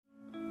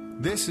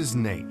This is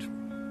Nate.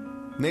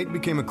 Nate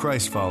became a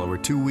Christ follower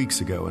 2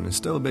 weeks ago and is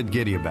still a bit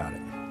giddy about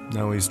it,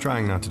 though he's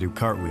trying not to do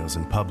cartwheels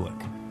in public.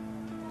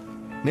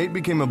 Nate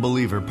became a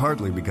believer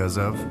partly because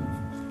of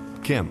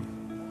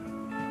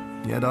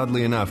Kim. Yet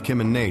oddly enough,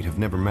 Kim and Nate have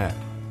never met.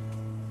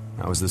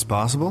 How is this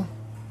possible?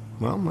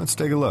 Well, let's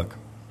take a look.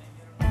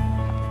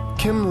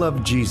 Kim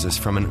loved Jesus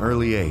from an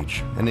early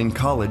age, and in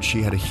college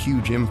she had a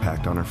huge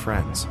impact on her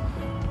friends.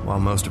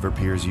 While most of her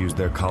peers used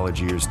their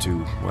college years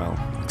to, well,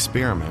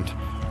 experiment,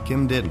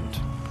 Kim didn't.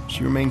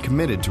 She remained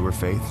committed to her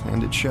faith,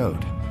 and it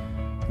showed.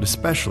 It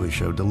especially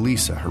showed to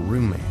Lisa, her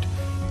roommate,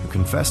 who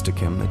confessed to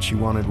Kim that she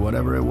wanted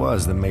whatever it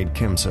was that made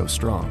Kim so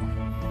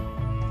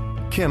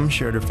strong. Kim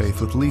shared her faith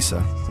with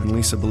Lisa, and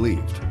Lisa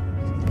believed.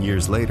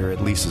 Years later,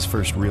 at Lisa's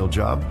first real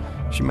job,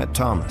 she met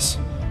Thomas.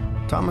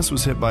 Thomas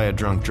was hit by a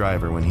drunk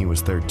driver when he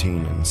was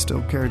 13 and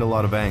still carried a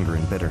lot of anger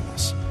and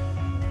bitterness.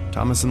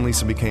 Thomas and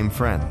Lisa became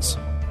friends,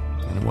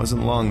 and it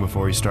wasn't long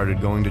before he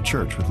started going to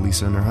church with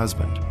Lisa and her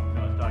husband.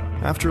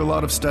 After a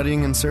lot of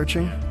studying and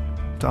searching,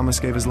 Thomas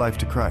gave his life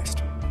to Christ.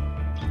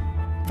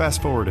 Fast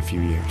forward a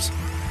few years.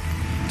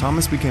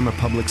 Thomas became a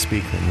public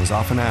speaker and was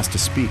often asked to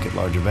speak at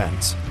large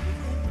events.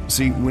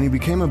 See, when he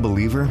became a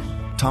believer,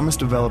 Thomas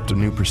developed a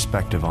new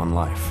perspective on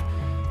life.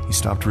 He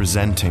stopped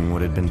resenting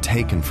what had been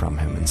taken from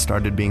him and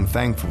started being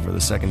thankful for the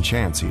second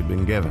chance he had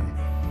been given.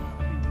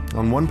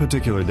 On one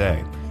particular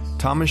day,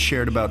 Thomas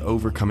shared about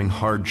overcoming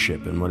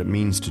hardship and what it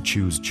means to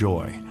choose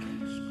joy.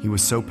 He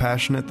was so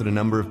passionate that a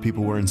number of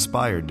people were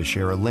inspired to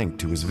share a link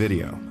to his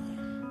video.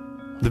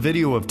 The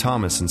video of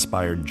Thomas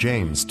inspired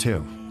James,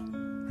 too.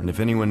 And if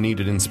anyone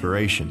needed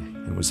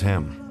inspiration, it was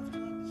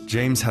him.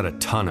 James had a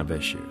ton of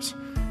issues.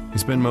 He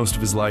spent most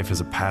of his life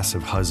as a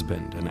passive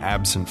husband, an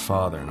absent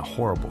father, and a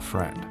horrible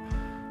friend.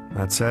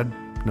 That said,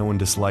 no one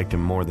disliked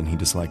him more than he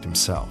disliked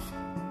himself.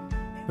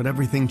 But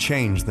everything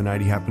changed the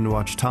night he happened to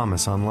watch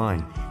Thomas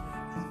online.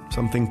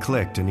 Something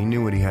clicked and he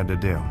knew what he had to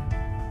do.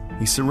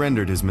 He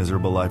surrendered his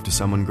miserable life to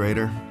someone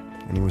greater,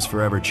 and he was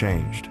forever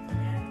changed.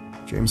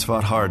 James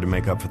fought hard to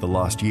make up for the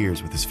lost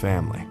years with his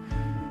family,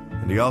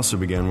 and he also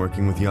began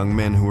working with young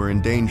men who were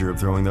in danger of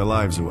throwing their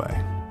lives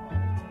away.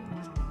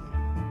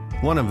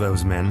 One of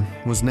those men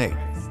was Nate.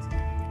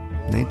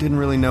 Nate didn't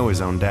really know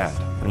his own dad,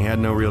 and he had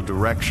no real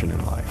direction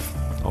in life,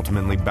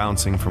 ultimately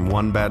bouncing from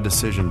one bad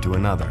decision to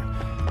another.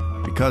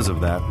 Because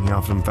of that, he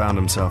often found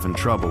himself in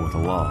trouble with the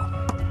law.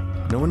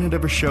 No one had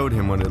ever showed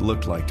him what it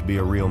looked like to be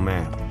a real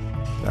man.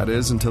 That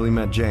is, until he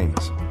met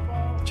James.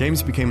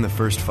 James became the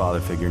first father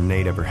figure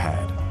Nate ever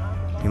had.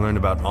 He learned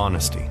about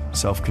honesty,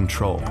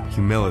 self-control,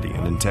 humility,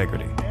 and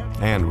integrity,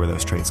 and where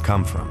those traits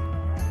come from.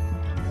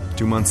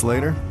 2 months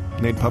later,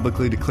 Nate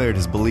publicly declared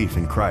his belief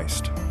in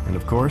Christ, and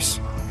of course,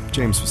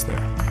 James was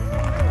there.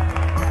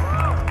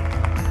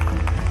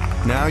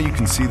 Now you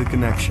can see the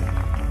connection.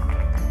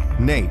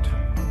 Nate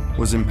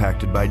was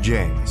impacted by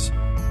James,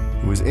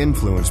 who was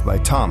influenced by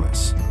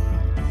Thomas.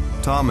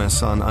 Thomas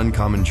saw an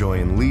uncommon joy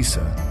in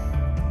Lisa,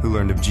 who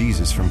learned of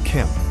Jesus from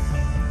Kim.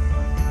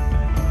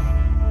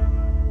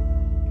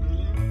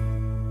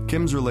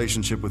 Kim's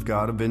relationship with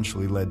God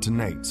eventually led to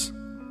Nate's.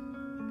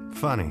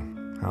 Funny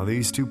how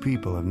these two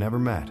people have never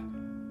met,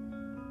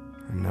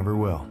 and never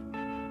will.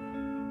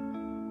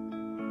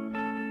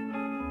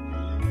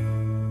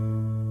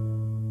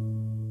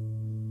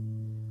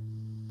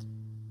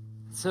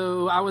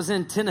 So I was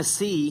in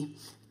Tennessee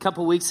a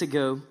couple weeks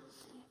ago,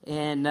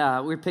 and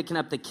we were picking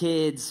up the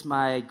kids,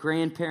 their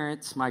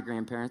grandparents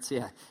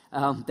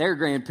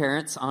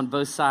on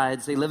both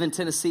sides. They live in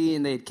Tennessee,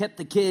 and they had kept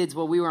the kids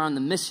while we were on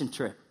the mission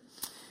trip.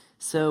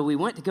 So we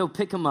went to go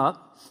pick them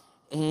up,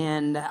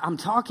 and I'm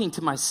talking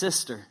to my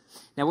sister.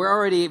 Now, we've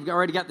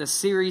already got the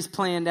series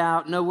planned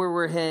out, know where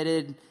we're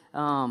headed,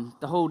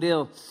 the whole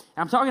deal. And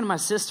I'm talking to my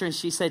sister, and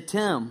she said,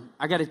 "Tim,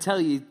 I got to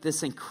tell you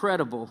this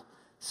incredible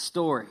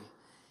story."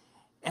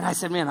 And I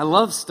said, "Man, I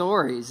love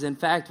stories. In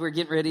fact, we're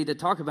getting ready to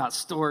talk about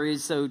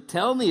stories, so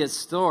tell me a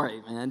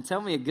story, man. Tell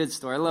me a good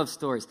story. I love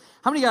stories."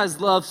 How many guys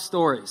love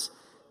stories?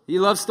 You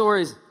love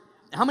stories?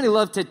 How many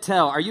love to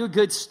tell? Are you a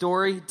good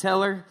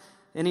storyteller?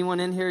 Anyone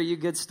in here, are you a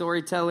good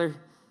storyteller?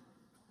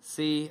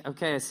 See,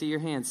 okay, I see your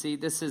hand. See,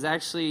 this is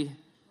actually,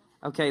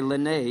 okay,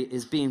 Lene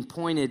is being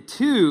pointed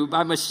to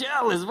by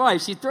Michelle, his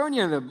wife. She's throwing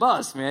you in the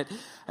bus, man.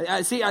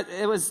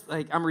 It was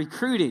like I'm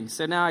recruiting,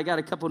 so now I got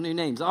a couple new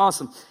names.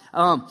 Awesome.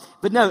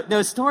 But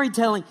no,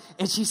 storytelling.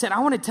 And she said,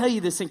 "I want to tell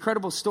you this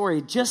incredible story.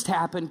 It just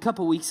happened a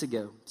couple weeks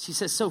ago." She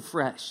said, "So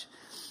fresh."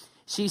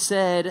 She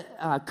said,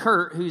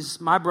 Kurt, who's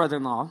my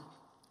brother-in-law,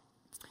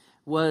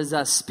 was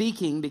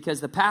speaking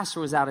because the pastor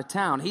was out of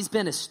town. He's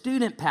been a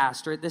student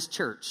pastor at this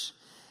church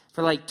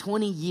for like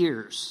 20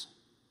 years.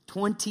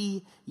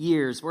 20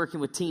 years working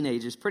with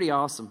teenagers. Pretty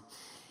awesome.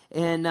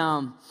 And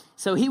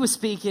so he was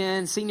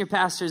speaking, senior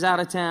pastor's out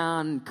of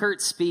town,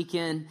 Kurt's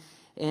speaking,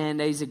 and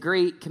he's a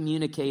great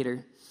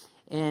communicator.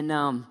 And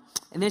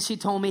then she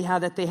told me how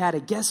that they had a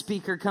guest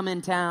speaker come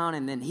in town,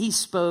 and then he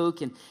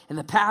spoke, and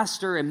the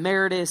pastor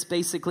emeritus,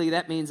 basically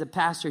that means a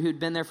pastor who'd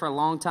been there for a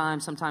long time,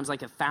 sometimes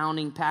like a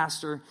founding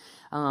pastor.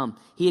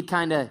 He had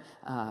kind of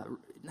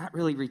not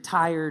really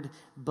retired,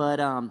 but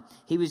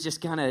he was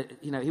just kind of,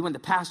 he wasn't the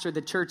pastor of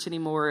the church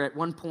anymore. At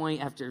one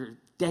point, after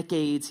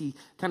decades, he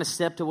kind of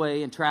stepped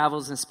away and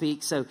travels and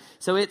speaks.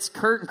 So it's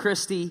Kurt and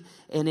Christy,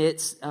 and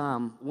it's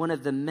one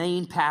of the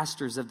main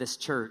pastors of this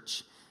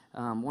church.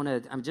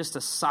 I'm just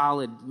a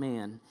solid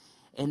man.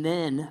 And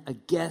then a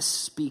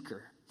guest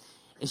speaker.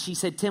 And she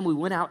said, Tim, we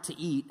went out to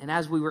eat, and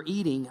as we were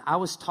eating, I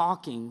was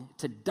talking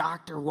to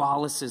Dr.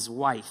 Wallace's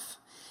wife.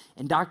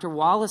 And Dr.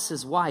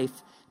 Wallace's wife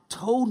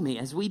told me,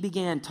 as we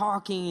began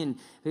talking,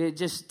 and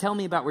just tell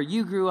me about where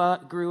you grew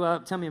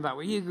up, tell me about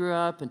where you grew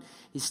up. And,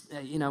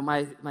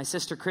 my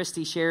sister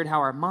Christy shared how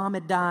our mom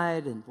had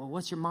died, and, well,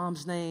 what's your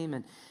mom's name?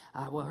 And,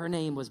 her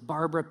name was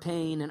Barbara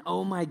Payne, and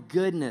oh my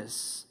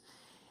goodness.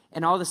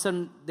 And all of a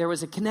sudden, there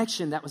was a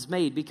connection that was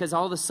made, because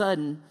all of a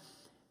sudden,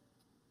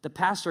 the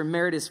pastor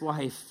emeritus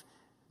wife,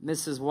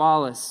 Mrs.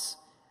 Wallace,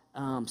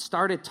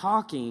 started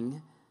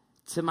talking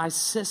to my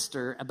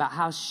sister about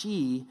how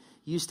she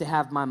used to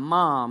have my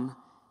mom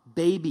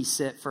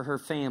babysit for her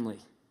family.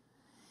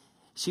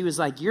 She was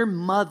like, your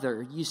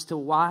mother used to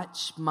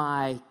watch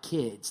my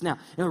kids. Now,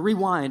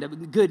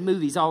 rewind. Good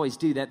movies always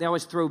do that. They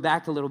always throw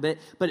back a little bit.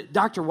 But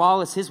Dr.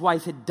 Wallace, his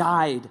wife had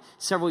died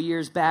several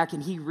years back,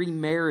 and he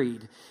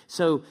remarried.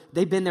 So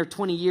they've been there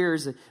 20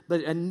 years,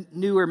 but a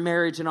newer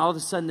marriage, and all of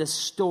a sudden this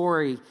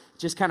story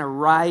just kind of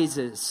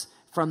rises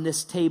from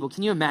this table.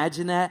 Can you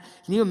imagine that?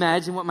 Can you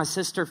imagine what my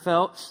sister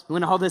felt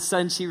when all of a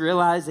sudden she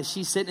realized that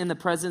she's sitting in the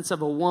presence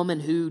of a woman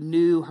who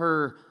knew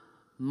her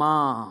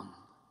mom?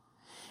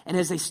 And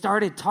as they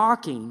started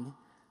talking,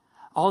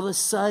 all of a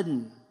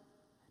sudden,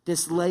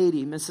 this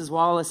lady, Mrs.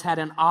 Wallace, had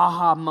an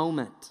aha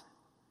moment.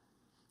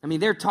 I mean,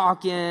 they're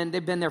talking,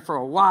 they've been there for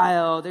a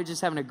while, they're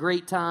just having a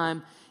great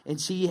time, and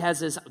she has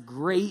this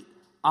great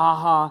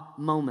aha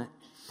moment.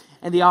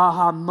 And the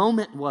aha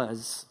moment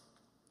was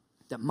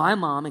that my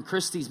mom and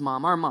Christy's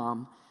mom, our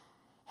mom,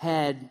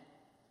 had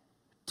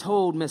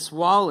told Miss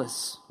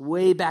Wallace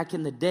way back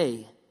in the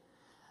day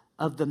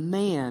of the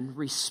man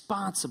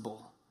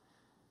responsible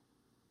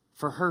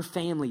for her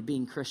family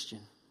being Christian.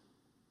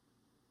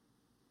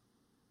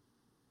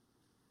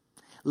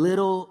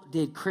 Little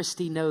did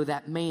Christy know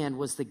that man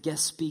was the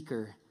guest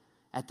speaker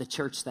at the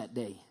church that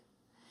day.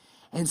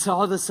 And so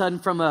all of a sudden,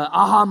 from an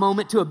aha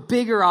moment to a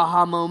bigger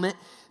aha moment,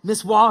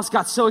 Miss Wallace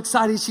got so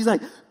excited. She's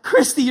like,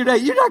 Christy, you're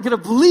not going to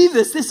believe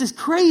this. This is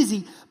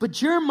crazy.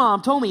 But your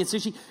mom told me. And so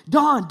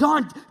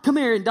Dawn, come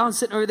here. And Dawn's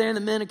sitting over there, and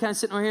the men are kind of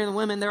sitting over here, and the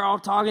women, they're all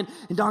talking.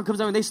 And Dawn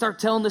comes over, and they start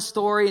telling the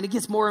story, and it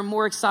gets more and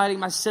more exciting.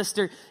 My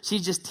sister,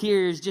 she's just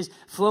tears just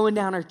flowing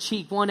down her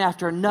cheek, one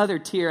after another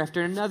tear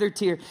after another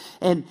tear.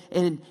 And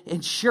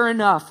sure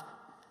enough,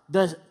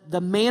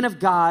 the man of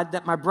God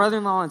that my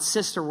brother-in-law and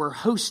sister were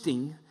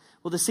hosting,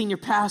 well, the senior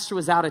pastor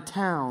was out of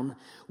town,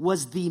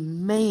 was the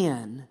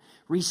man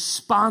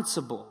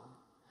responsible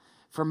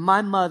for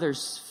my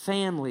mother's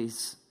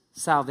family's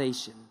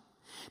salvation.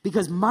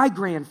 Because my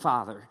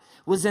grandfather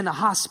was in a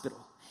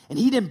hospital, and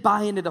he didn't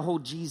buy into the whole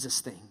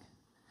Jesus thing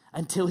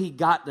until he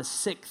got the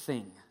sick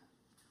thing.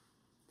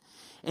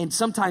 And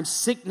sometimes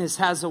sickness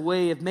has a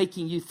way of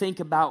making you think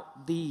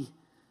about the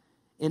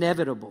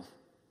inevitable.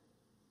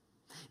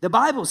 The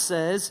Bible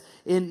says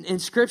in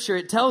Scripture,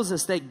 it tells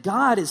us that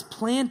God has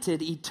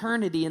planted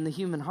eternity in the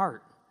human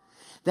heart.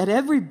 That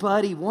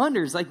everybody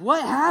wonders, like,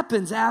 what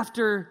happens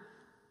after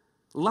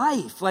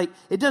life? Like,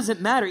 it doesn't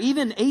matter.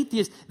 Even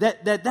atheists,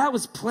 that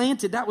was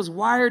planted, that was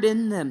wired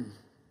in them.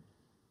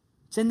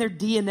 It's in their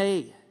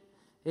DNA.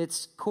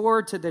 It's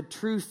core to the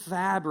true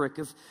fabric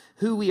of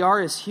who we are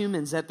as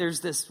humans, that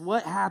there's this,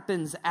 what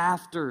happens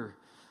after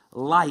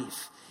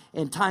life?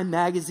 And Time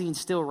Magazine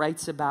still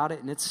writes about it,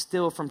 and it's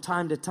still from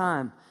time to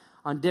time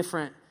on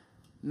different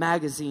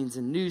magazines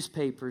and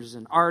newspapers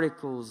and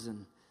articles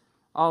and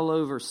all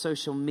over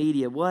social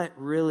media. What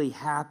really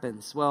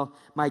happens? Well,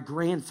 my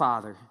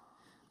grandfather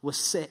was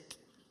sick.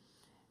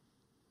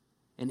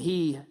 And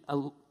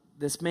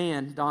this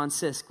man, Don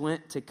Sisk,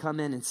 went to come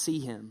in and see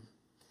him.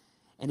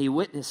 And he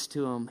witnessed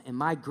to him. And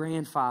my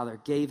grandfather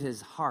gave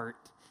his heart,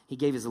 he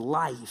gave his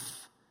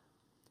life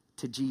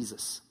to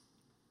Jesus.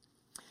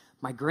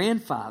 My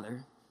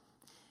grandfather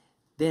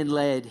then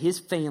led his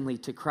family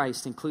to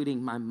Christ,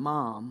 including my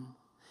mom,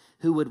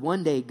 who would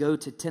one day go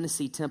to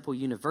Tennessee Temple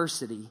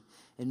University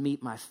and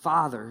meet my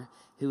father,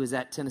 who was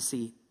at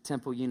Tennessee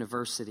Temple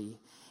University,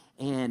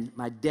 and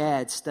my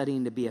dad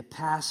studying to be a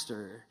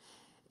pastor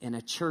and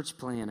a church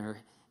planner,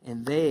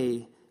 and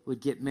they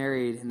would get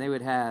married, and they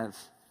would have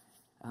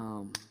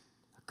a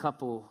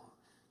couple,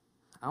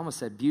 I almost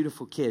said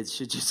beautiful kids,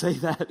 should you say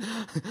that?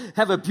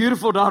 Have a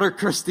beautiful daughter,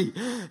 Christy,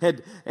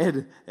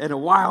 and a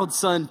wild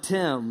son,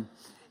 Tim.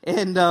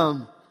 And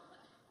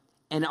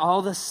all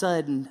of a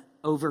sudden,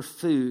 over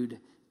food,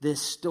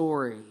 this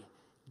story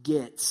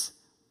gets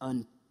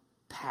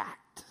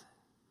unpacked.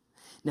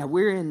 Now,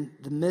 we're in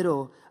the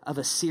middle of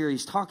a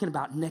series talking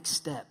about next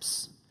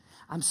steps.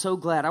 I'm so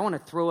glad. I want to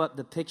throw up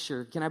the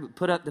picture. Can I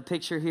put up the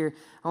picture here?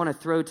 I want to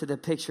throw to the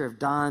picture of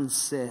Don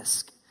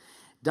Sisk.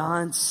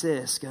 Don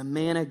Sisk, a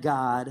man of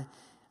God,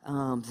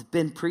 has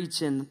been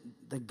preaching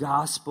the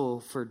gospel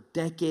for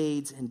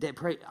decades and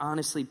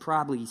honestly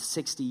probably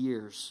 60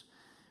 years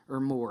or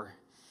more.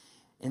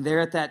 And there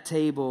at that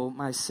table,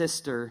 my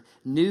sister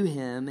knew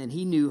him and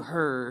he knew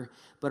her,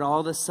 but all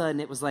of a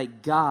sudden it was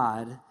like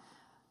God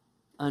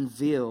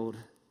unveiled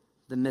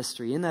the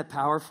mystery. Isn't that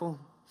powerful?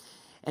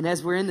 And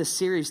as we're in this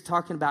series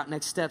talking about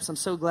next steps, I'm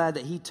so glad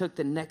that he took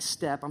the next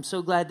step. I'm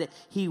so glad that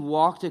he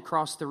walked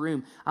across the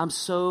room. I'm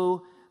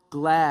so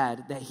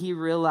glad that he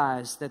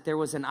realized that there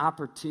was an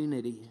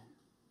opportunity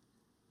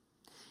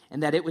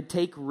and that it would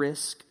take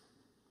risk,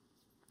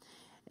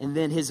 and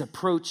then his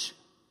approach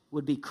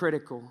would be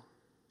critical.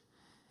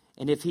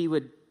 And if he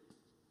would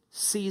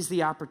seize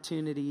the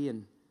opportunity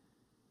and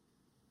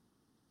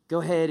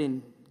go ahead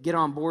and get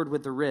on board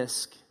with the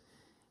risk,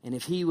 and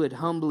if he would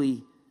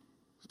humbly,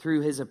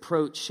 through his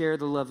approach, share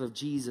the love of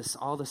Jesus,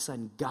 all of a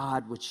sudden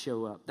God would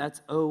show up. That's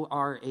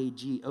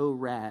O-R-A-G,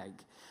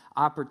 O-R-A-G.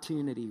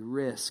 Opportunity,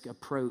 risk,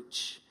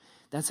 approach.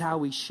 That's how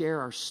we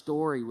share our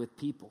story with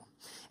people.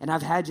 And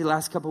I've had you the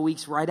last couple of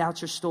weeks write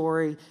out your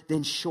story,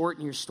 then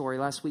shorten your story.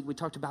 Last week we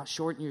talked about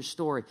shorten your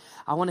story.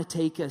 I want to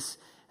take us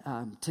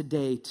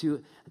today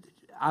to,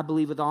 I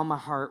believe with all my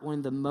heart, one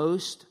of the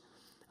most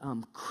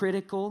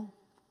critical,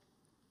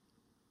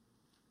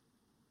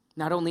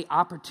 not only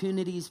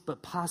opportunities,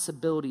 but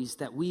possibilities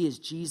that we as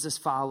Jesus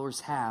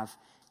followers have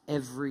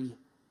every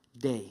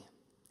day.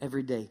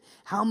 Every day.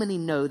 How many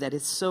know that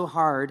it's so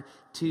hard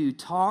to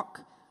talk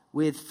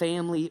with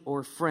family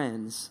or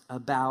friends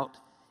about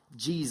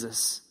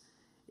Jesus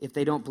if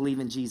they don't believe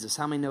in Jesus?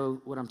 How many know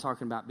what I'm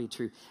talking about be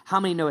true? How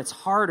many know it's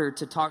harder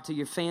to talk to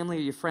your family or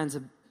your friends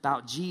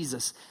about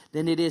Jesus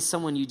than it is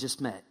someone you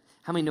just met?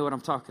 How many know what I'm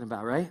talking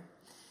about, right?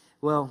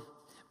 Well,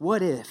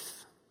 what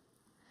if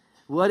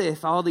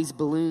all these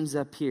balloons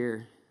up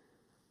here,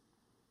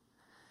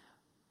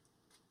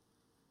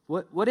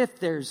 what if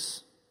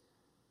there's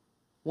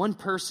one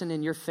person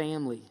in your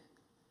family,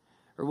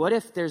 or what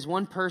if there's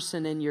one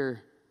person in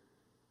your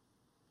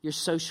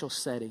social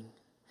setting?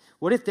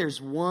 What if there's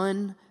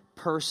one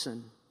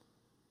person,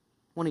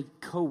 one of your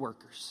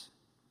coworkers,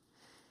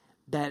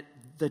 that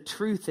the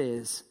truth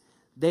is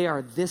they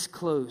are this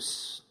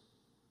close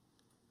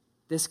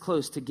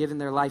to giving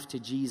their life to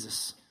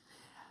Jesus?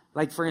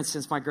 Like, for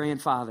instance, my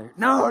grandfather.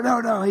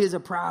 No, he's a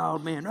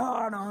proud man. No,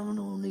 I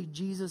don't need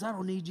Jesus. I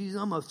don't need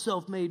Jesus. I'm a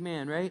self-made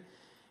man, right?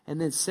 And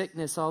then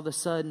sickness all of a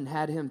sudden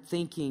had him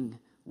thinking,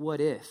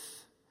 what if?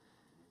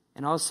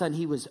 And all of a sudden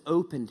he was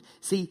opened.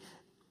 See,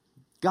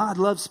 God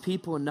loves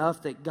people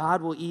enough that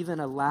God will even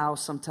allow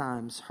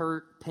sometimes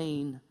hurt,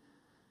 pain,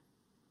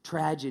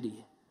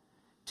 tragedy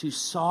to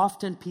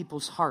soften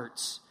people's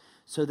hearts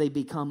so they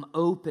become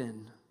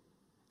open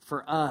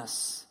for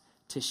us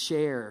to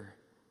share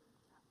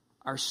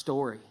our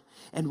story.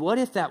 And what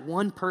if that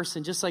one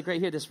person, just like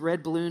right here, this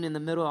red balloon in the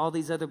middle, all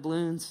these other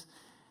balloons,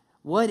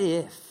 what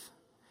if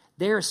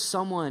there's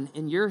someone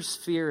in your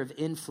sphere of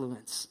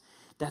influence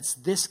that's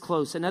this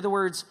close? In other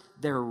words,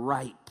 they're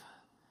ripe.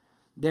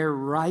 They're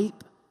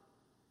ripe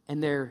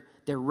and they're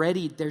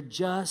ready. They're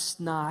just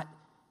not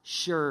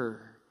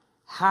sure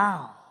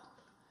how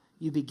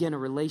you begin a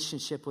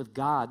relationship with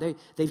God.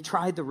 They've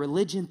tried the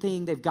religion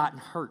thing. They've gotten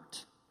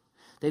hurt.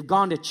 They've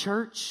gone to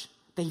church.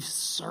 They've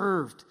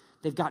served.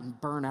 They've gotten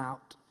burnt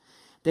out.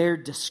 They're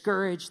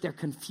discouraged. They're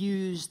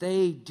confused.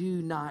 They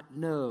do not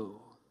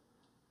know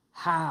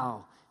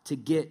how to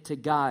get to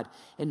God.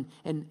 And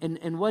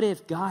what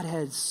if God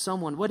has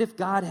someone, what if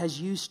God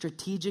has you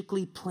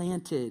strategically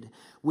planted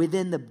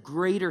within the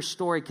greater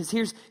story? Because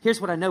here's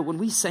what I know. When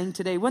we sang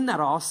today, wasn't that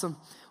awesome?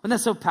 Wasn't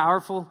that so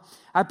powerful?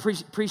 I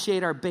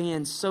appreciate our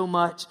band so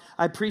much.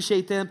 I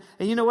appreciate them.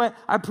 And you know what?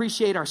 I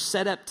appreciate our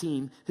setup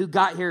team who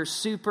got here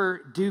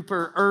super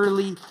duper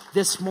early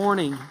this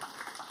morning,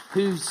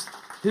 who's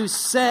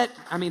set,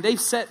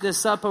 they've set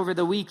this up over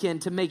the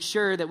weekend to make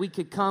sure that we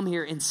could come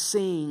here and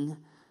sing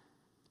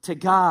to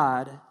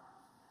God.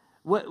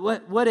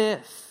 What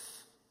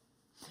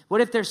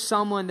if there's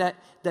someone that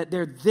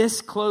they're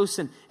this close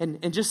and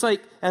just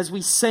like as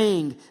we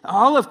sang,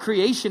 all of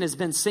creation has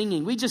been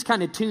singing. We just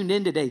kind of tuned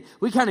in today.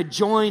 We kind of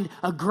joined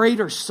a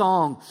greater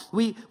song.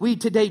 We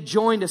today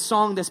joined a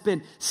song that's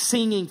been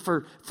singing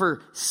for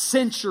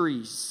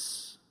centuries.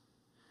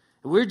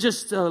 We're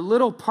just a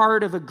little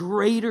part of a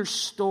greater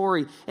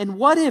story. And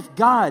what if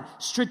God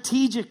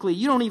strategically,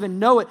 you don't even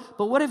know it,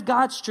 but what if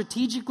God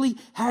strategically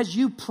has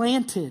you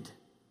planted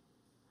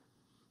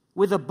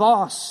with a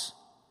boss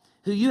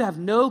who you have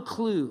no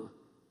clue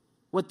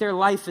what their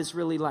life is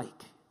really like?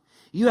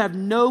 You have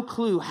no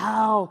clue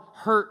how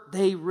hurt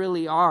they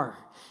really are.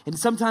 And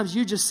sometimes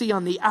you just see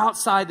on the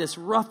outside this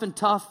rough and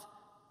tough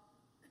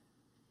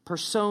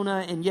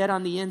persona, and yet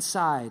on the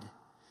inside,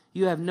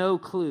 you have no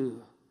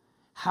clue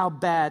how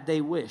bad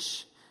they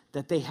wish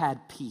that they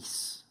had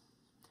peace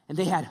and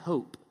they had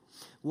hope.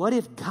 What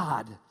if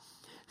God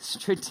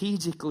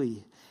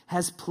strategically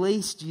has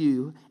placed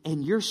you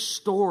and your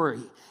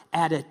story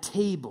at a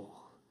table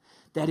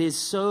that is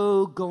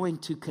so going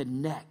to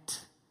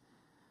connect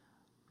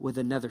with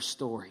another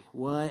story?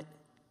 What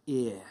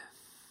if?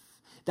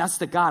 That's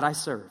the God I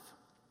serve.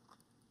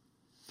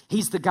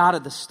 He's the God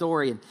of the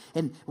story.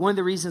 And one of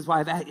the reasons why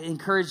I've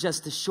encouraged us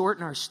to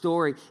shorten our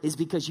story is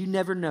because you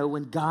never know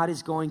when God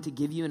is going to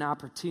give you an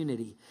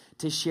opportunity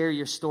to share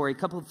your story. A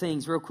couple of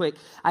things real quick.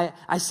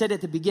 I said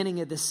at the beginning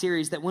of this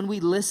series that when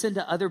we listen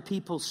to other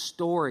people's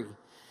story,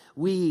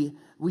 we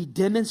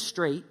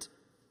demonstrate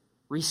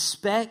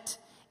respect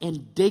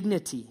and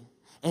dignity.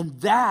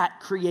 And that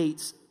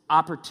creates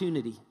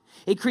opportunity.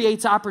 It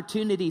creates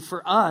opportunity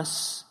for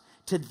us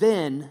to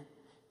then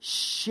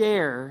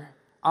share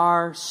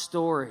our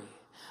story.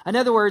 In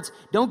other words,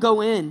 don't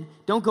go in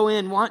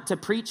want to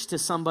preach to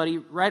somebody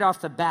right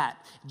off the bat.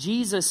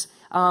 Jesus,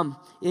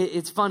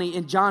 it's funny,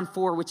 in John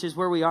 4, which is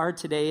where we are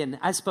today, and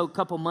I spoke a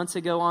couple months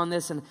ago on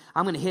this, and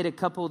I'm going to hit a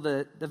couple of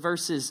the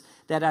verses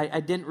that I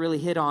didn't really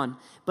hit on.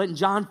 But in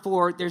John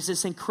 4, there's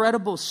this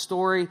incredible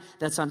story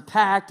that's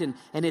unpacked, and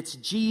it's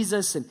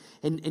Jesus,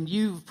 and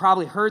you've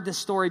probably heard this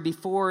story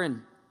before,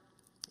 and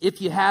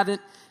if you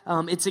haven't,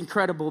 it's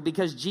incredible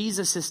because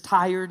Jesus is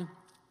tired.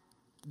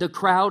 The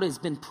crowd has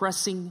been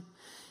pressing.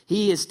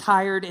 He is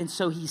tired, and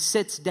so he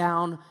sits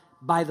down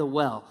by the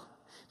well.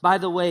 By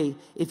the way,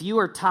 if you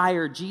are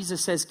tired,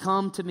 Jesus says,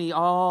 "Come to me,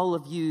 all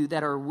of you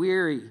that are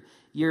weary."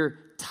 You're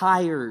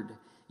tired.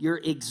 You're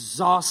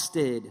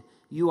exhausted.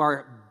 You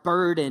are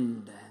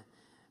burdened,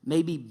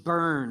 maybe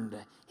burned.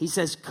 He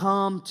says,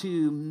 "Come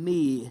to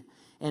me,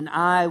 and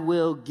I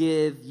will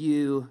give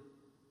you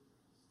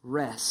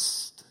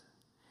rest."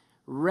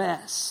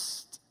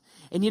 Rest.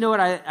 And you know what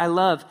I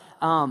love?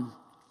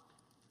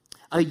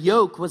 A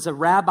yoke was a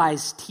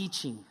rabbi's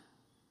teaching.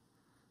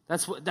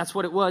 That's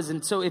what it was.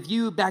 And so if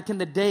you, back in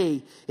the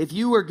day, if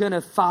you were going to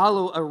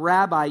follow a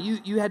rabbi,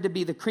 you had to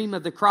be the cream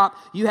of the crop.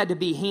 You had to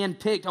be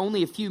handpicked.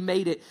 Only a few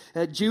made it.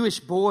 Jewish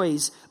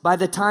boys, by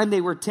the time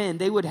they were 10,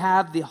 they would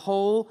have the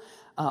whole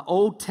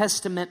Old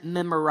Testament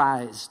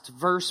memorized,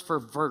 verse for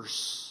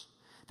verse.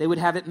 They would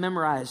have it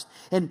memorized.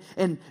 And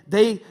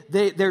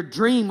their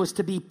dream was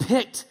to be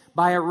picked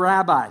by a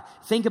rabbi.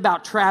 Think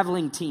about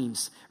traveling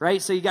teams,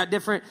 right? So you got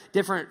different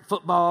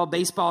football,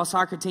 baseball,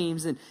 soccer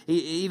teams, and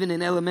even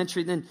in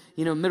elementary, then,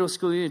 middle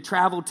school, you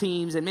travel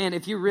teams. And man,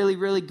 if you're really,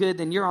 really good,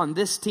 then you're on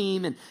this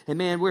team. And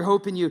man, we're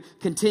hoping you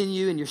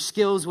continue and your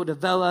skills will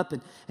develop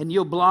and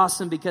you'll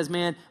blossom because,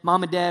 man,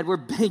 mom and dad, we're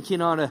banking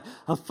on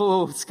a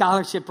full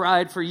scholarship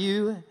ride for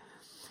you.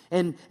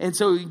 And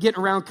so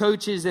getting around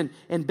coaches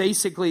and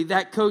basically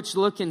that coach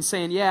looking,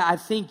 saying, "Yeah, I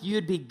think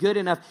you'd be good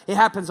enough." It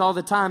happens all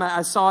the time.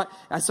 I saw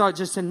it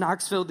just in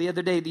Knoxville the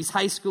other day. These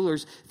high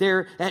schoolers,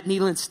 they're at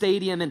Neyland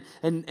Stadium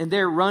and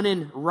they're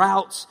running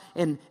routes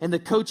and the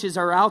coaches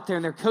are out there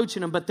and they're coaching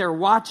them, but they're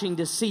watching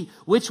to see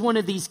which one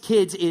of these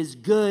kids is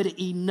good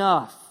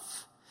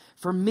enough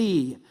for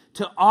me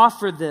to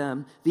offer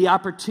them the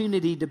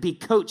opportunity to be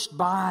coached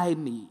by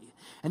me.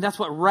 And that's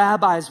what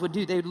rabbis would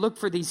do. They would look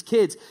for these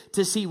kids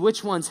to see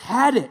which ones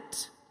had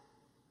it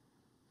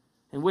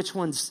and which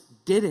ones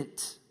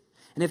didn't.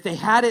 And if they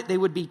had it, they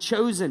would be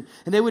chosen.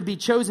 And they would be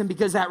chosen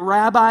because that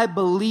rabbi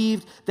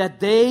believed that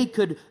they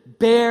could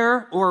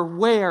bear or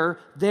wear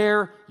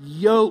their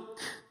yoke.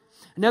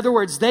 In other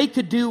words, they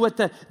could do what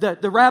the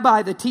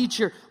rabbi, the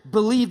teacher,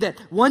 believed that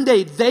one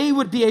day they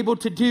would be able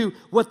to do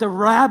what the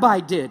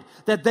rabbi did.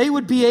 That they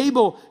would be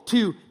able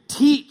to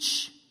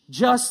teach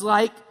just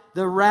like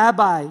the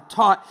rabbi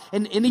taught.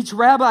 And each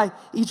rabbi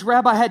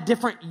had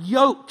different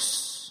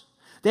yokes.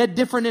 They had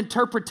different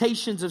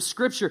interpretations of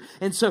Scripture.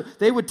 And so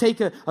they would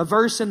take a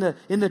verse in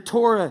the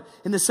Torah,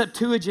 in the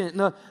Septuagint,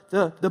 in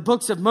the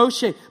books of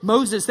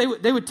Moses. They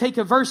would take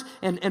a verse,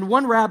 and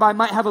one rabbi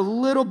might have a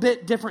little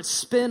bit different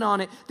spin on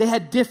it. They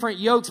had different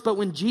yokes. But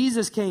when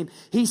Jesus came,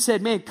 he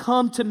said, "Man,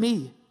 come to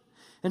me.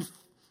 And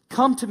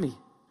come to me.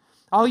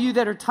 All you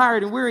that are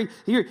tired and weary,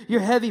 you're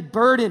heavy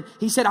burden."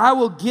 He said, "I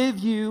will give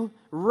you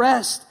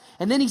rest."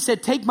 And then he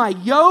said, "Take my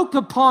yoke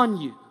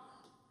upon you."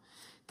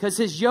 Because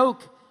his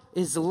yoke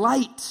is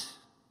light.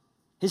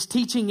 His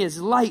teaching is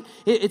light.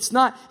 It's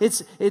not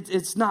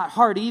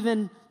hard.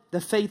 Even the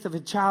faith of a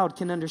child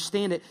can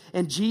understand it.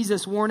 And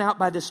Jesus, worn out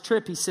by this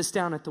trip, he sits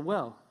down at the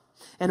well.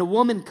 And a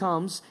woman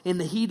comes in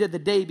the heat of the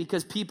day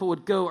because people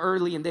would go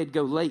early and they'd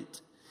go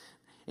late.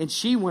 And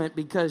she went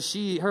because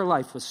her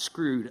life was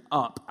screwed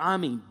up. I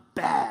mean,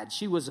 bad.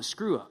 She was a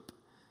screw up.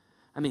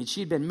 I mean,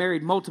 she'd been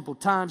married multiple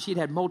times. She'd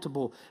had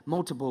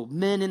multiple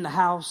men in the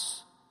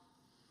house.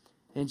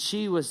 And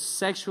she was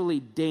sexually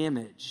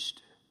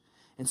damaged.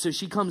 And so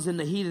she comes in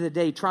the heat of the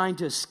day trying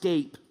to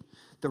escape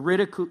the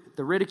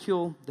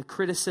ridicule, the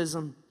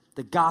criticism,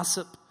 the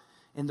gossip,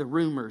 and the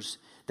rumors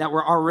that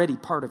were already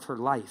part of her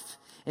life.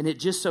 And it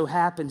just so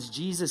happens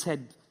Jesus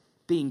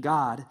being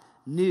God,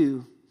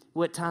 knew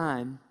what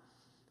time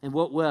and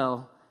what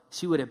well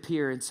she would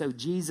appear. And so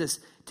Jesus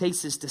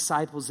takes his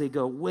disciples. They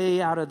go way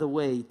out of the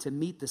way to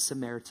meet the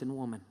Samaritan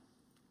woman.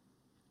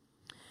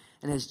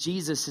 And as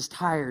Jesus is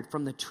tired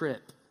from the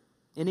trip,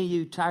 any of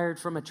you tired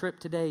from a trip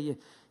today? You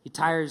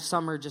tired?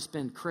 Summer just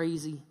been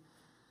crazy.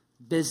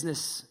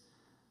 Business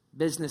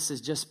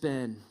has just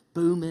been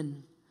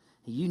booming.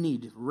 You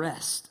need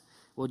rest.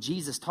 Well,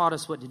 Jesus taught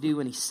us what to do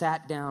when he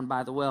sat down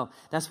by the well.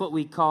 That's what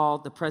we call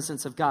the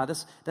presence of God.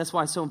 That's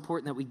why it's so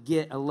important that we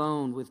get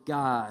alone with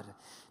God,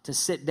 to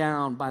sit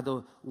down by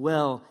the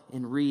well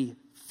and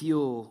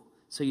refuel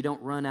so you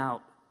don't run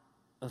out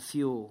of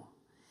fuel.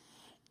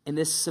 And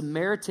this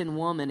Samaritan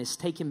woman is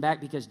taken back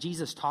because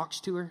Jesus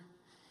talks to her.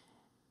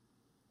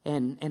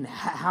 And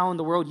how in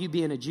the world, you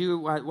being a Jew,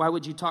 why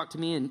would you talk to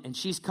me? And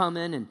she's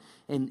coming,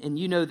 and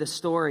you know the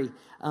story.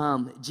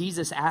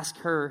 Jesus asked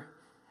her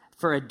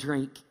for a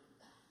drink.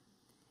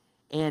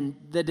 And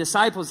the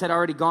disciples had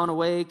already gone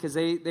away because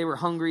they were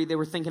hungry. They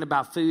were thinking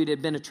about food. It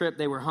had been a trip.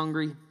 They were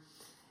hungry.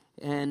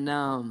 And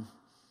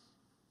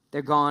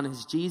they're gone.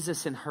 It's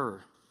Jesus and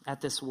her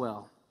at this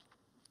well.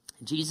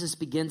 Jesus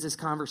begins this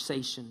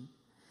conversation.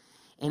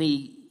 And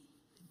he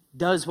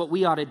does what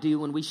we ought to do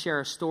when we share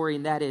a story,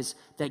 and that is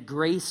that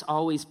grace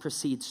always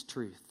precedes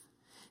truth.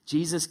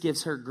 Jesus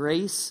gives her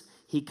grace.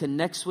 He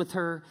connects with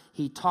her.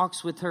 He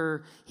talks with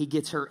her. He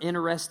gets her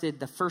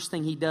interested. The first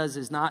thing he does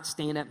is not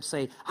stand up and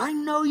say, I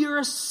know you're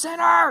a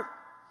sinner.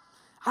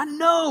 I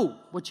know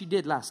what you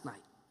did last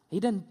night. He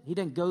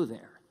didn't go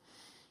there.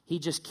 He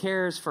just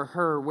cares for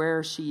her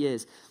where she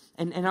is.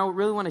 And I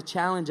really want to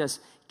challenge us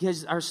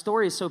because our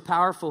story is so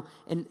powerful.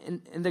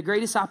 And the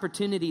greatest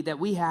opportunity that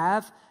we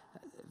have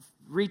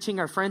reaching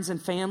our friends and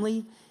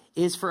family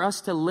is for us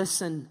to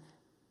listen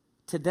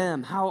to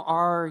them. How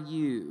are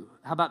you?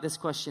 How about this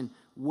question?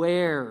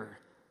 Where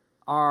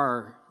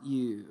are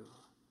you?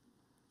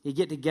 You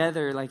get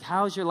together, like,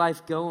 how's your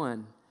life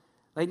going?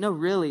 Like, no,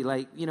 really,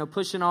 like,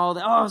 pushing all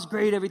the, oh, it's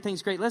great,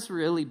 everything's great. Let's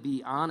really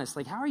be honest.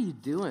 Like, how are you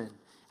doing?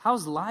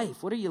 How's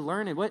life? What are you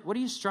learning? What are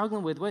you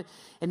struggling with?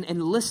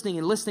 And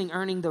listening,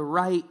 earning the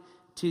right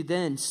to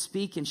then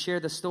speak and share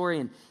the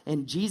story.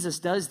 And Jesus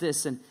does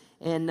this.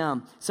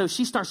 And so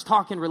she starts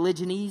talking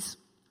religionese.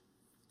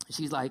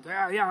 She's like,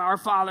 yeah, our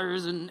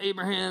fathers and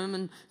Abraham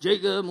and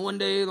Jacob, and one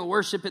day they'll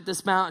worship at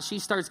this mount. She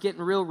starts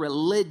getting real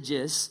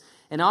religious,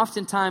 and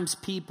oftentimes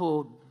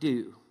people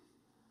do.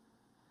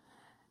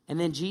 And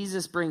then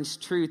Jesus brings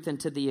truth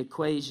into the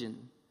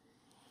equation.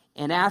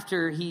 And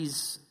after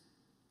he's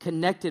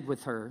connected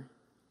with her,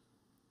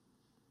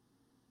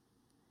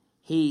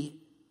 he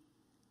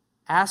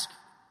asks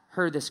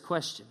her this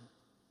question.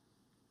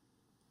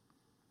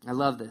 I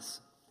love this.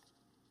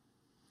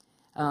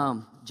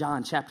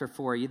 John chapter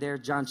 4. Are you there?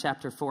 John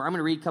chapter 4. I'm going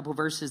to read a couple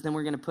verses, then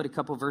we're going to put a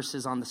couple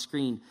verses on the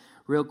screen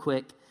real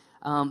quick.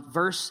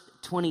 Verse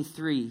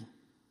 23,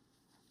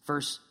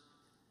 verse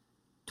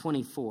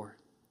 24.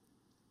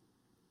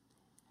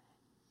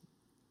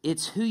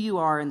 It's who you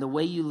are and the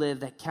way you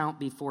live that count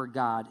before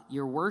God.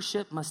 Your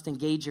worship must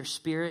engage your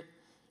spirit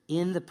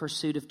in the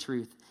pursuit of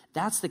truth.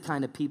 That's the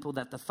kind of people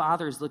that the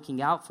Father is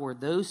looking out for,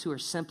 those who are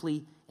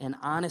simply and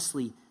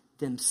honestly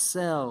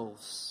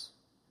themselves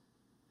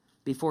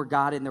before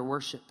God in their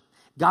worship.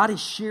 God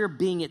is sheer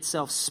being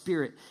itself,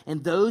 spirit,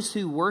 and those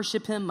who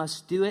worship him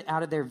must do it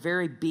out of their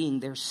very being,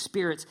 their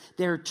spirits,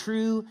 their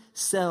true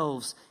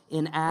selves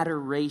in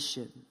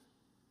adoration.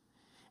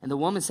 And the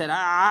woman said,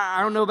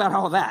 I don't know about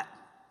all that.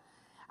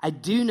 I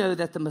do know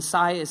that the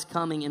Messiah is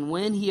coming, and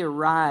when he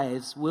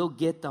arrives, we'll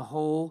get the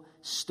whole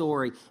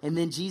story. And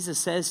then Jesus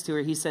says to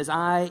her, he says,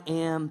 I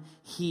am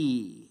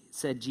he,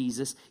 said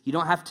Jesus. You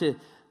don't have to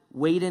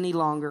wait any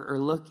longer or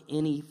look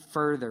any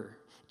further.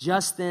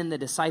 Just then the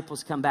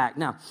disciples come back.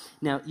 Now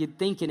you're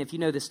thinking, if you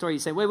know the story, you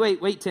say,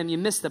 wait, Tim, you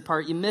missed the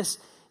part. You missed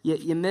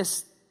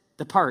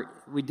the part.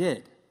 We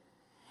did.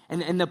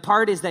 And the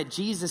part is that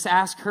Jesus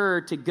asked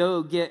her to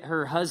go get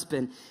her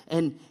husband.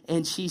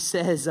 And she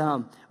says,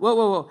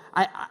 whoa,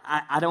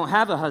 I don't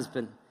have a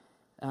husband.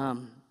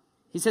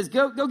 He says,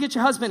 go get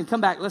your husband and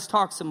come back. Let's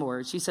talk some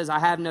more. She says, I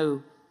have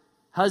no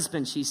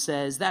husband, she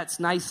says. That's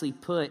nicely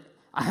put.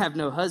 I have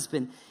no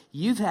husband.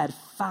 You've had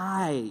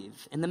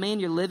 5. And the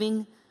man you're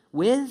living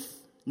with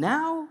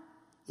now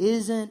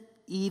isn't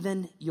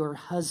even your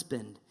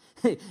husband.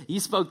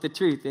 You spoke the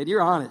truth, and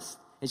you're honest.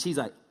 And she's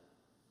like,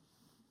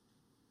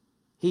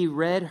 he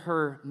read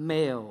her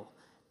mail.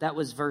 That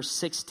was verse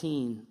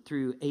 16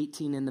 through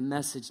 18 in the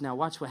Message. Now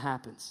watch what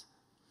happens.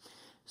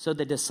 So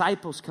the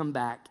disciples come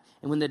back,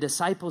 and when the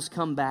disciples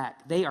come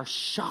back, they are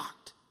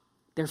shocked.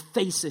 Their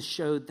faces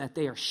showed that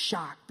they are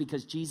shocked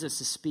because Jesus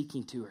is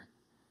speaking to her.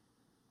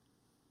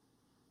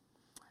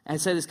 I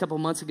said this a couple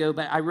months ago,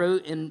 but I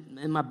wrote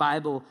in my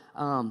Bible,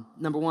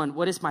 number 1,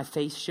 what is my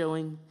face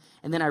showing?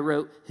 And then I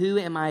wrote, who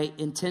am I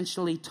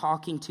intentionally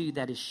talking to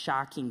that is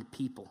shocking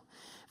people?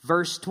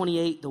 Verse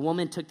 28, the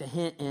woman took the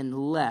hint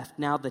and left.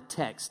 Now the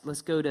text.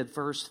 Let's go to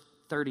verse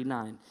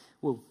 39.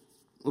 We'll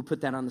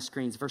put that on the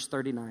screens. Verse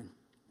 39.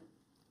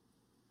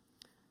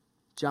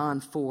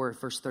 John 4,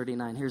 verse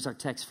 39. Here's our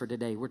text for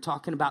today. We're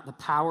talking about the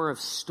power of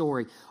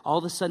story. All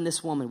of a sudden,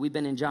 this woman, we've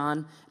been in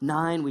John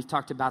 9. We've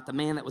talked about the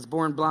man that was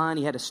born blind.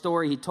 He had a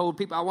story. He told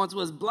people, I once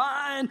was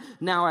blind.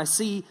 Now I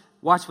see.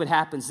 Watch what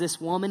happens. This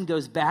woman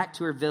goes back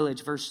to her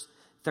village. Verse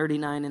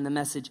 39 in the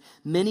Message.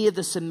 Many of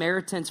the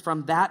Samaritans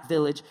from that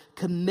village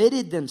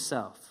committed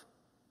themselves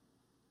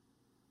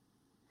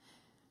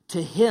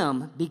to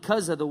him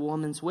because of the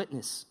woman's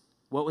witness.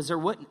 What was her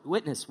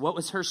witness? What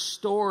was her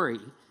story?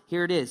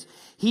 Here it is.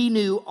 He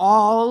knew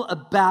all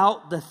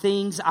about the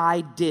things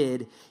I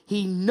did.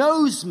 He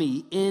knows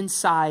me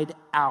inside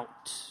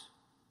out.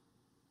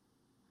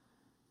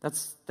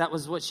 That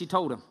was what she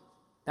told him.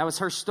 That was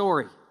her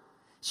story.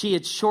 She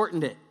had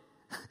shortened it.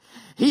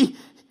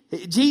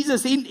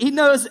 Jesus, he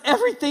knows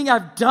everything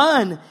I've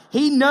done.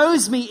 He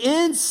knows me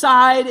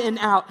inside and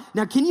out.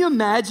 Now, can you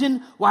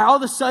imagine why all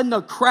of a sudden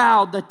the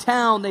crowd, the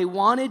town, they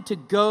wanted to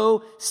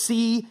go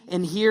see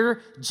and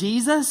hear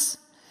Jesus?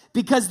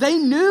 Because they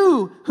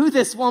knew who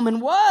this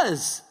woman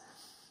was.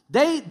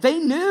 They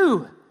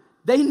knew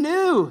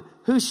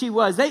who she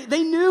was.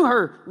 They knew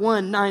her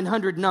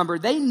 1-900 number.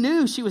 They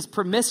knew she was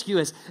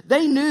promiscuous.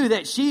 They knew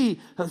that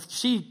she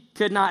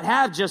could not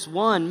have just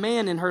one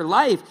man in her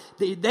life.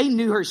 They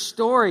knew her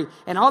story.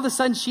 And all of a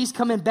sudden she's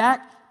coming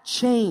back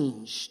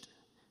changed.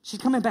 She's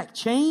coming back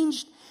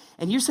changed.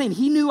 And you're saying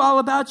he knew all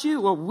about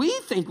you? Well, we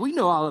think we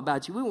know all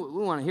about you. We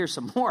want to hear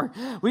some more.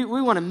 We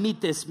want to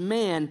meet this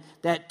man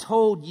that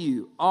told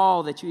you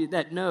all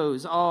that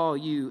knows all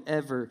you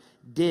ever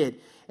did.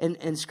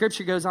 And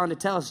Scripture goes on to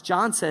tell us,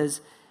 John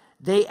says,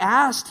 they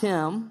asked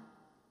him,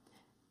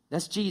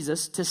 that's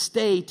Jesus, to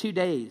stay 2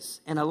 days.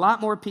 And a lot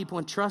more people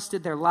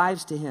entrusted their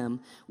lives to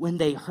him when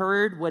they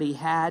heard what he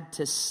had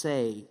to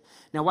say.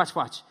 Now watch.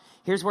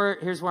 Here's where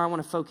I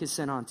want to focus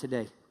in on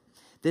today.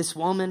 This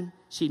woman,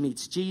 she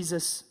meets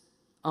Jesus.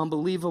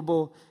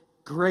 Unbelievable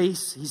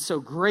grace. He's so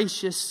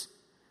gracious.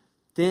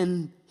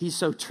 Then he's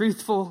so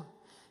truthful.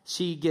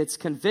 She gets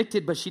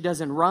convicted, but she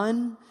doesn't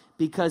run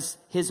because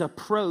his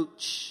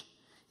approach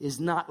is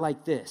not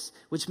like this,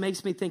 which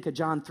makes me think of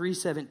John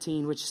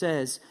 3:17, which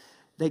says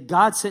that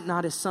God sent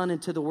not his son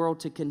into the world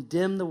to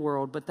condemn the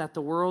world, but that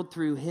the world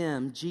through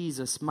him,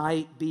 Jesus,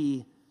 might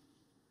be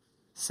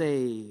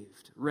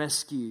saved,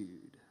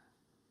 rescued,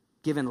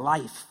 given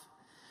life.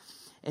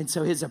 And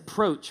so his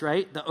approach,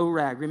 right? The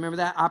ORAG, remember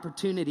that?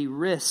 Opportunity,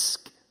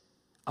 risk,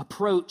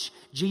 approach.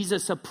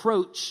 Jesus'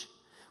 approach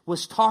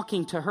was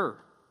talking to her,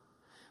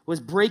 was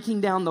breaking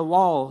down the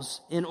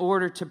walls in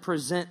order to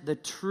present the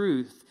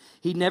truth.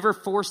 He never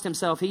forced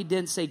himself. He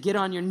didn't say, get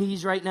on your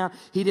knees right now.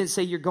 He didn't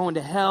say, you're going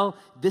to hell.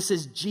 This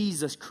is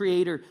Jesus,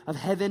 creator of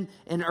heaven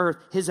and earth.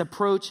 His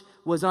approach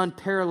was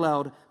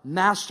unparalleled,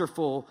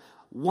 masterful,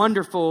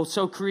 wonderful,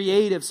 so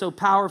creative, so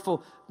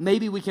powerful.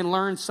 Maybe we can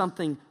learn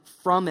something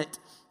from it.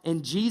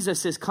 And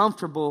Jesus is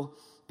comfortable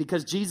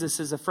because Jesus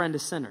is a friend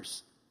of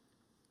sinners.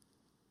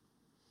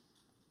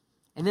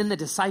 And then the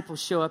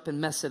disciples show up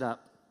and mess it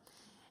up.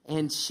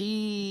 And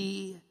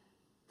she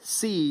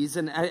sees,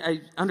 and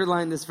I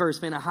underlined this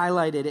verse, man, I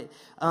highlighted it,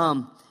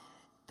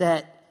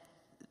 that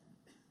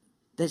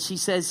she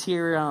says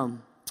here,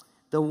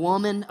 the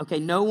woman, okay,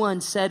 no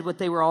one said what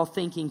they were all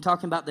thinking,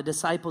 talking about the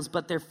disciples,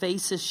 but their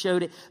faces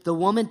showed it. The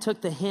woman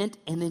took the hint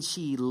and then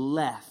she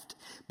left.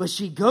 But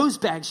she goes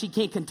back, she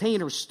can't contain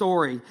her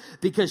story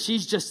because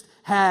she's just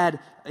had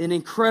an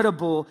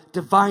incredible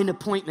divine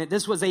appointment.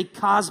 This was a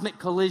cosmic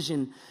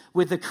collision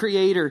with the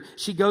Creator.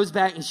 She goes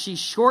back and she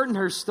shortened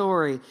her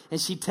story and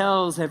she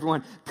tells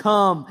everyone,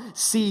 come,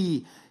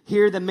 see,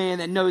 hear the man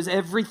that knows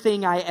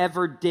everything I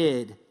ever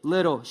did.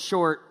 Little,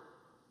 short,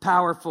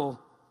 powerful,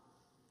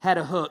 had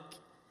a hook,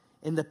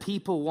 and the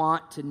people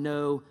want to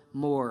know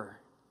more.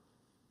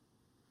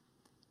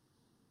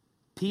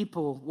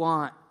 People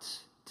want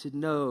to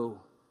know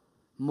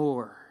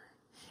more.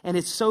 And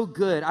it's so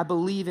good. I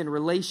believe in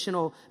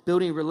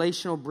building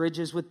relational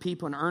bridges with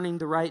people and earning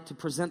the right to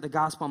present the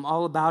gospel. I'm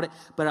all about it.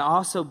 But I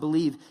also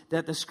believe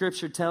that the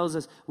Scripture tells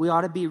us we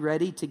ought to be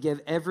ready to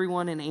give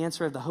everyone an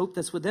answer of the hope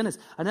that's within us.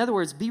 In other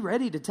words, be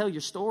ready to tell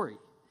your story.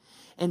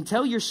 And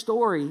tell your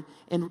story,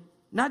 and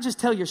not just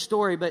tell your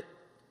story, but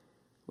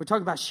we're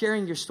talking about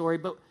sharing your story,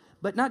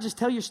 but not just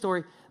tell your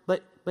story,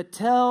 but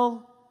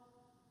tell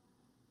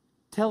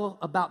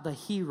about the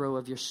hero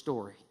of your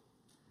story.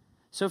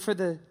 So for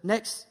the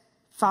next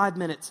 5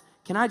 minutes,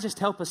 can I just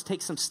help us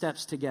take some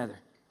steps together?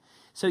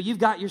 So you've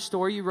got your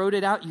story, you wrote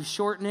it out, you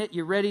shorten it,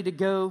 you're ready to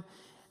go.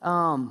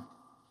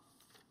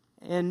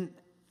 And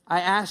I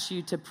asked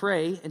you to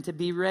pray and to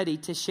be ready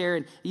to share.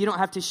 And you don't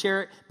have to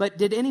share it. But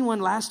did anyone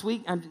last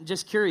week, I'm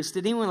just curious,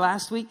 did anyone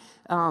last week,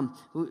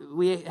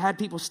 we had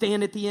people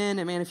stand at the end.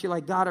 And man, if you're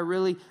like, God,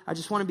 I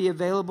just want to be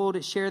available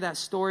to share that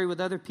story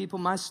with other people,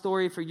 my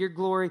story for your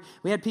glory.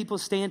 We had people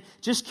stand.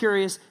 Just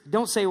curious,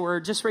 don't say a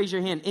word, just raise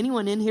your hand.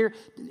 Anyone in here,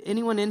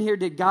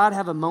 did God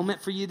have a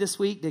moment for you this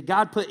week? Did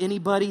God put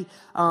anybody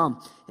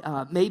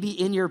maybe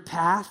in your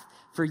path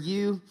for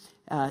you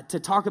to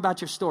talk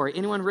about your story?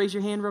 Anyone raise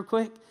your hand real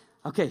quick?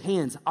 Okay,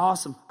 hands.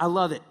 Awesome. I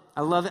love it.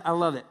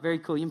 Very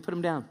cool. You can put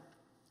them down.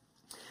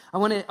 I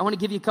want to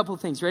give you a couple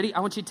of things. Ready? I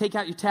want you to take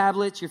out your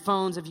tablets, your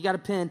phones. If you got a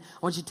pen, I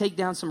want you to take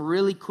down some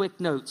really quick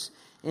notes.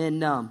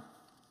 And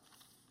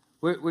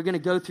we're going to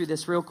go through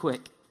this real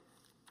quick.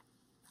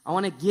 I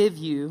want to give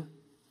you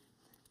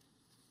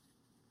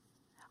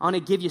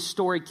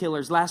story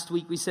killers. Last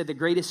week we said the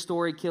greatest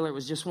story killer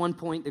was just one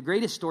point. The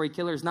greatest story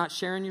killer is not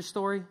sharing your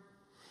story.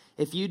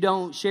 If you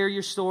don't share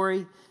your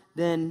story,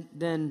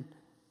 then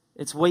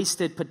It's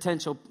wasted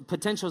potential.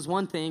 Potential is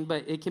one thing,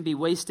 but it can be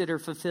wasted or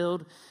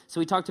fulfilled. So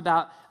we talked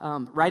about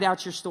write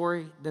out your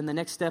story. Then the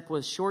next step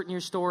was shorten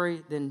your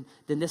story. Then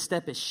this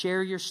step is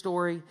share your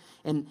story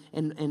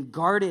and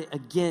guard it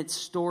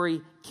against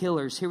story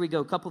killers. Here we go.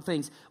 A couple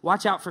things.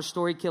 Watch out for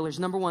story killers.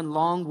 Number one,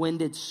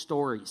 long-winded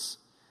stories.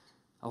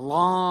 A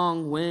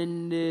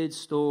long-winded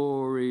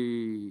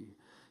story.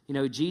 You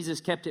know,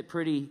 Jesus kept it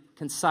pretty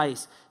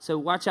concise. So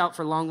watch out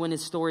for long-winded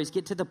stories.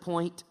 Get to the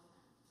point.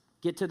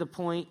 Get to the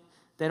point.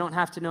 They don't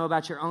have to know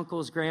about your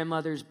uncle's,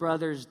 grandmother's,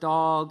 brother's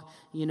dog,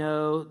 you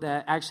know,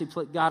 that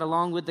actually got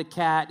along with the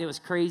cat. It was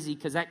crazy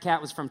because that cat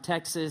was from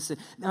Texas. They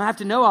don't have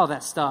to know all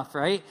that stuff,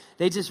 right?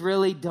 They just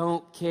really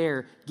don't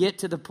care. Get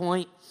to the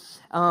point.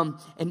 And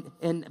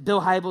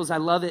Bill Hybels, I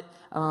love it.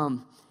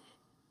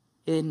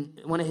 In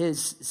one of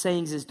his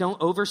sayings is, don't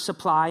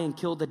oversupply and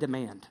kill the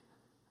demand.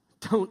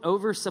 Don't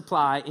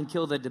oversupply and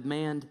kill the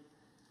demand.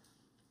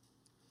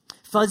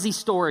 Fuzzy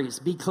stories,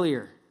 be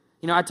clear.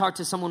 You know, I talked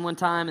to someone one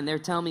time, and they're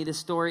telling me this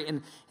story,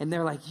 and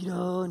they're like, you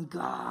know, and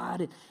God.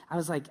 And I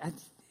was like,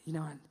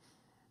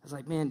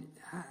 man,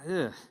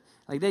 ugh.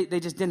 Like they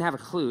just didn't have a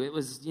clue. It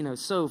was, you know,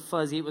 so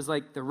fuzzy. It was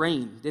like the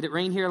rain. Did it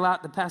rain here a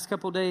lot the past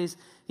couple of days?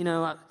 You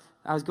know,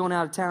 I was going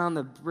out of town,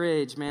 the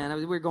bridge, man.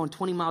 We were going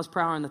 20 miles per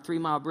hour on the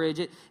 3-mile bridge.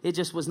 It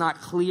just was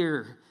not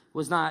clear. It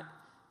was not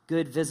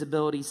good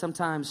visibility.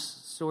 Sometimes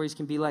stories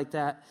can be like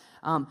that.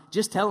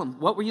 Just tell them,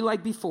 what were you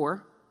like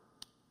before?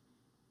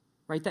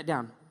 Write that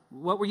down.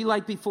 What were you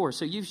like before?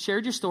 So you've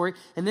shared your story,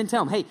 and then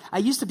tell them, hey, I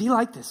used to be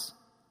like this.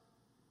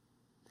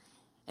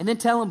 And then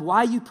tell them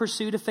why you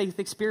pursued a faith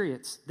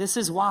experience. This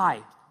is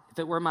why. If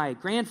it were my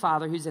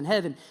grandfather who's in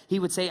heaven, he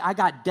would say, I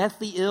got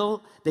deathly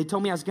ill. They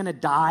told me I was going to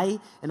die.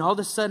 And all of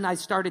a sudden I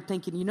started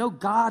thinking, you know,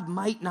 God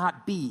might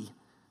not be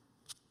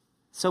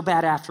so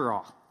bad after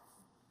all.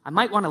 I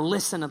might want to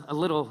listen a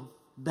little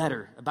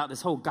better about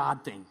this whole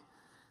God thing.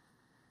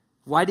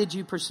 Why did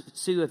you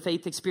pursue a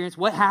faith experience?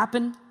 What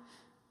happened?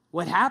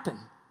 What happened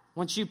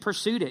once you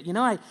pursued it? You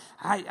know,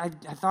 I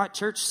thought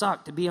church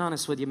sucked, to be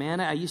honest with you, man.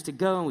 I used to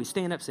go and we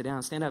stand up, sit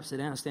down, stand up, sit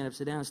down, stand up,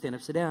 sit down, stand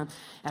up, sit down.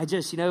 I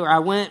just, you know, I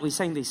went, we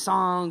sang these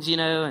songs, you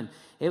know, and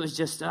it was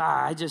just,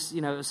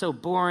 you know, it was so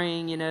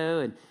boring, you know,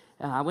 and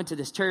I went to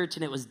this church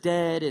and it was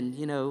dead, and,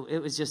 you know, it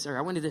was just, or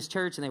I went to this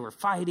church and they were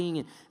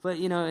fighting, but,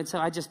 you know, and so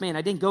I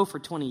didn't go for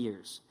 20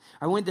 years.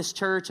 I went to this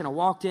church and I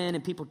walked in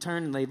and people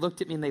turned and they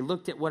looked at me and they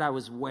looked at what I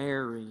was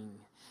wearing.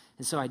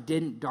 And so I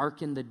didn't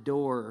darken the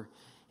door.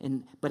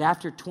 But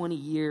after 20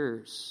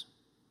 years,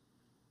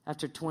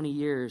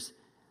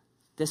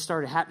 this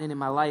started happening in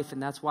my life, and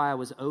that's why I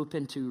was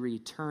open to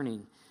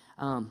returning.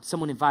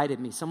 Someone invited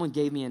me. Someone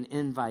gave me an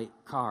invite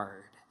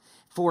card.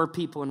 4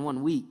 people in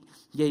 1 week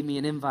gave me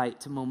an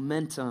invite to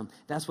Momentum.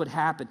 That's what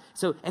happened.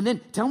 So, and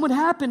then tell them what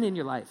happened in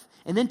your life,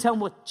 and then tell them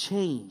what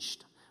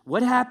changed.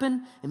 What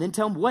happened? And then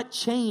tell them what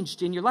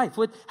changed in your life.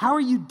 How are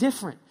you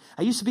different?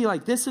 I used to be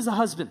like this as a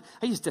husband.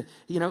 I used to,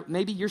 you know,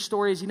 maybe your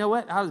story is, you know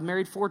what? I was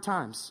married 4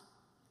 times.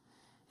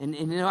 And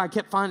you know, I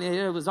kept finding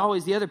it was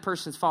always the other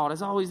person's fault.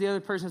 It's always the other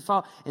person's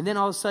fault. And then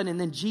all of a sudden, and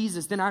then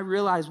Jesus, then I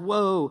realized,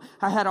 whoa,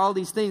 I had all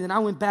these things. And I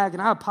went back and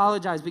I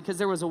apologized because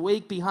there was a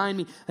weight behind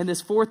me. And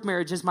this 4th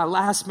marriage is my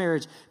last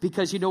marriage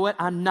because you know what?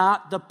 I'm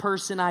not the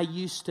person I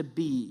used to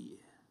be.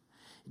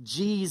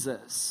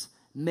 Jesus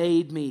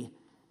made me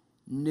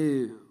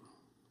new.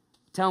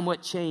 Tell them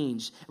what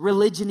changed.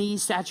 Religionese,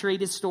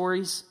 saturated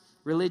stories.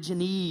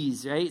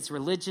 Religionese, right? It's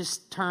religious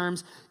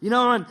terms.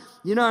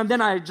 And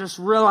then I just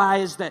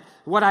realized that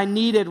what I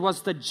needed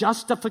was the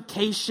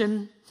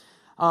justification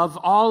of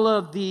all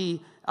of the,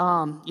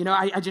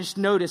 I just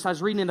noticed, I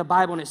was reading in the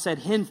Bible and it said,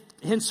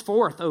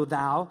 henceforth, O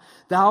thou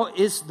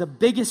is the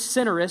biggest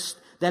sinnerest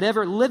that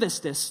ever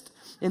livestest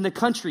in the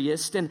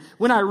countryest. And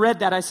when I read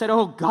that, I said,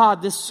 oh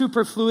God, this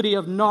superfluity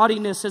of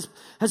naughtiness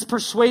has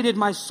persuaded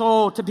my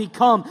soul to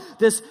become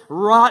this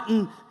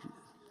rotten.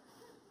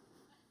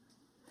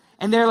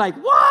 And they're like,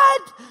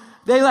 what?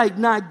 They like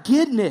not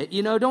getting it.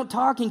 Don't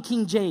talk in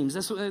King James.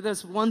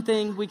 That's one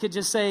thing we could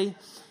just say.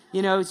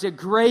 It's a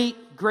great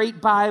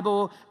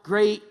Bible,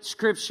 great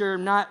scripture.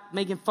 I'm not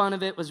making fun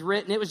of it.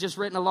 It was just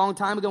written a long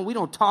time ago. We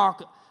don't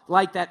talk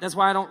like that. That's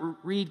why I don't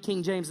read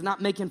King James. I'm not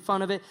making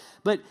fun of it.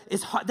 But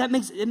it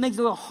makes it a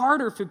little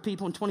harder for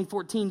people in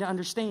 2014 to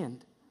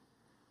understand.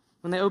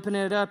 When they open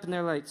it up and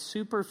they're like,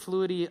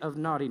 superfluity of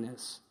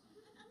naughtiness.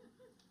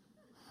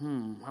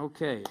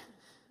 Okay.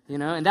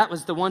 And that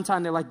was the one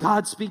time they're like,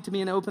 God, speak to me,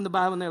 and they open the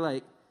Bible, and they're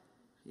like,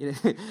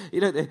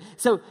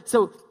 so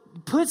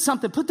put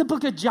the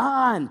book of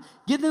John,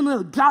 give them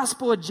the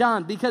gospel of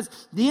John, because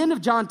the end of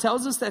John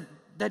tells us that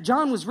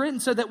John was written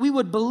so that we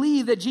would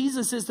believe that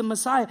Jesus is the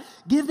Messiah.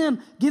 Give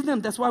them,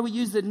 that's why we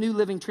use the New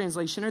Living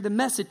Translation or the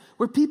Message,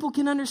 where people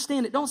can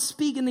understand it. Don't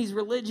speak in these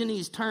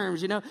religionese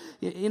terms, don't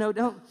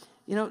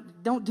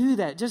do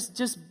that.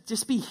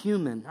 Just be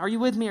human. Are you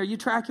with me? Are you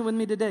tracking with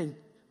me today?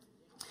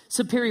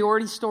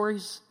 Superiority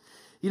stories.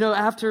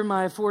 After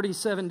my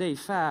 47-day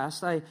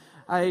fast, I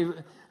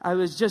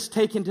was just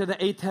taken to the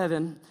 8th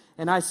heaven,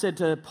 And I said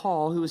to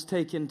Paul, who was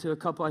taken to a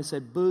couple, I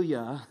said,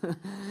 booyah.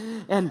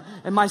 and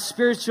my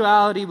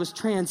spirituality was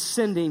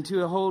transcending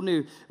to a whole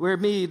new, where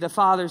me, the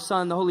Father,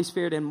 Son, the Holy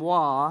Spirit, and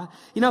moi,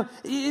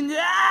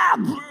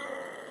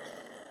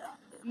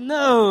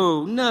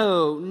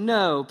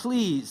 no,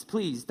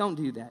 please, don't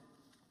do that.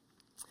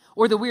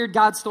 Or the weird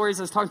God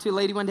stories. I was talking to a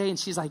lady one day, and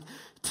she's like,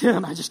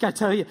 Tim, I just got to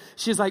tell you.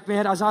 She's like,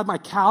 man, I was on my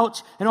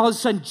couch, and all of a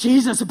sudden,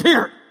 Jesus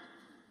appeared.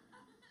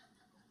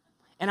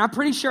 And I'm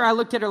pretty sure I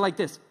looked at her like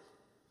this.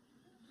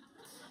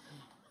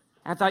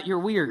 I thought, you're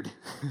weird.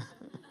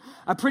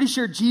 I'm pretty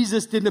sure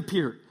Jesus didn't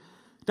appear.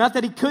 Not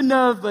that he couldn't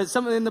have, but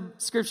something in the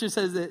scripture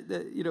says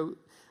that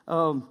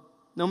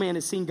no man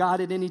has seen God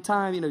at any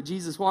time.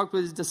 Jesus walked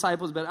with his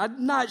disciples, but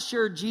I'm not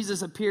sure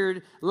Jesus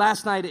appeared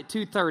last night at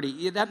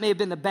 2:30. That may have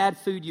been the bad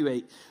food you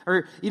ate.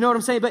 Or, you know what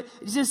I'm saying? But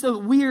it's just the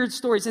weird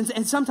stories.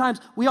 And sometimes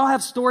we all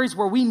have stories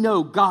where we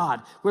know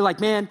God. We're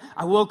like, man,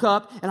 I woke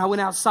up and I went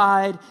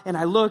outside and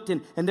I looked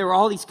and there were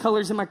all these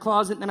colors in my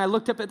closet. And I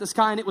looked up at the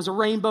sky and it was a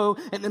rainbow.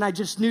 And then I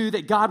just knew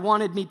that God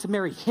wanted me to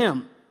marry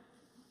him.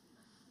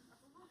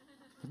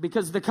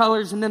 Because of the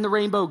colors and then the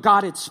rainbow,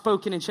 God had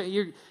spoken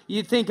and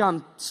you think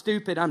I'm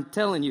stupid, I'm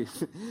telling you.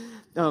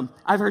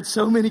 I've heard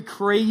so many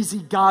crazy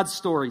God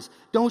stories.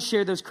 Don't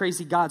share those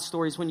crazy God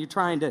stories when you're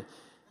trying to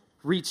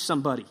reach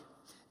somebody.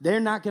 They're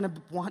not going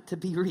to want to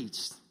be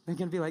reached. They're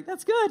going to be like,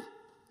 that's good.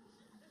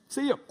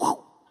 See you.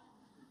 Whoa.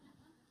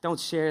 Don't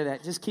share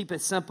that. Just keep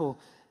it simple.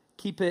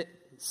 Keep it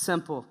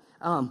simple.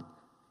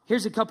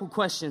 Here's a couple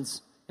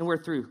questions and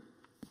we're through.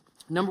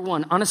 Number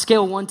one, on a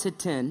scale of 1 to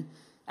 10,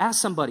 ask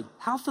somebody,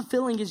 how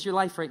fulfilling is your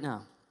life right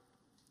now?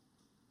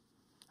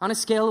 On a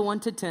scale of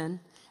 1 to 10,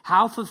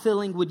 how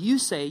fulfilling would you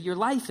say your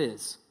life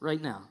is right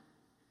now?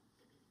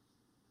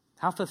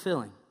 How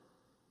fulfilling?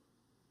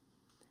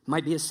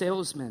 Might be a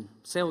salesman,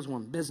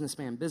 saleswoman,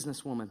 businessman,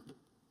 businesswoman.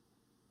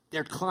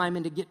 They're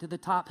climbing to get to the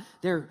top.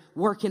 They're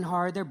working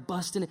hard. They're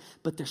busting it.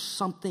 But there's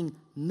something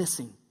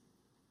missing.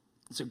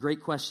 It's a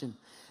great question.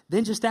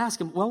 Then just ask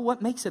them, well,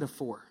 what makes it a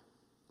 4?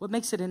 What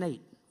makes it an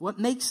 8? What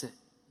makes it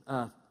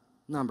a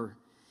number?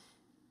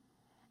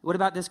 What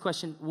about this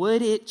question?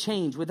 Would it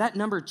change? Would that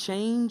number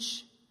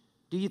change,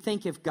 do you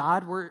think, if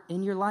God were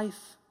in your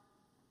life?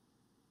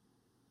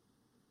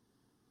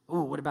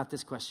 Oh, what about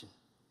this question?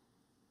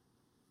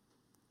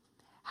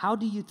 How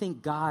do you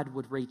think God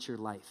would rate your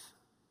life?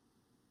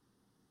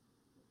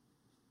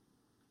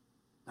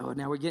 Oh,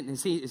 now we're getting,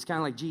 see, it's kind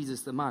of like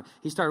Jesus, the mod.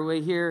 He started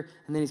way here,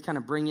 and then he's kind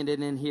of bringing it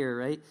in here,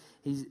 right?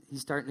 He's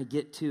starting to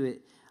get to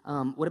it.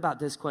 What about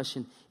this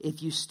question?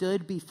 If you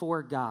stood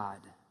before God,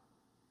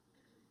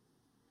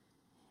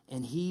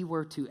 and he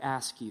were to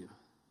ask you,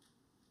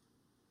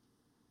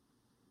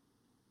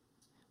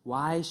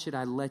 why should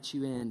I let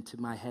you into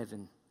my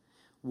heaven?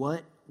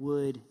 What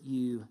would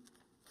you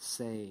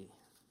say?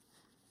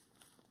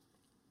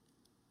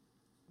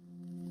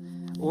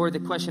 Or the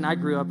question I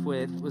grew up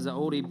with was an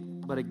oldie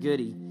but a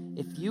goodie.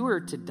 If you were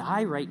to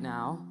die right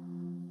now,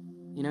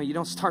 you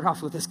don't start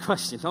off with this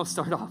question. Don't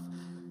start off.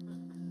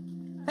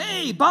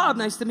 Hey, Bob,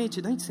 nice to meet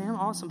you. Thanks, Sam.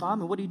 Awesome,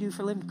 Bob. And what do you do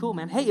for a living? Cool,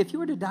 man. Hey, if you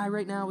were to die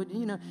right now,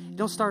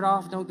 don't start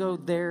off. Don't go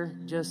there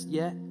just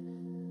yet.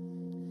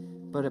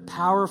 But a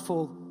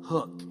powerful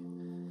hook.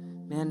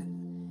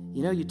 Man,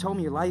 you told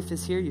me your life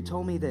is here. You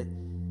told me that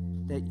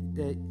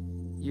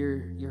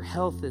your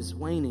health is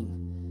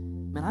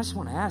waning. Man, I just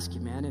want to ask you,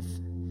 man,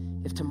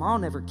 if tomorrow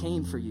never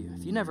came for you,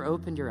 if you never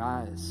opened your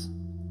eyes,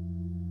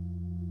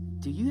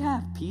 do you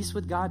have peace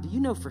with God? Do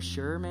you know for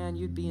sure, man,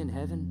 you'd be in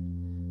heaven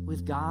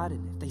with God?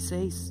 And if they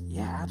say,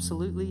 yeah,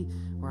 absolutely,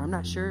 or I'm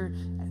not sure,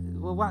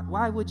 well,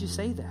 why would you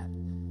say that?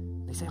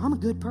 They say, I'm a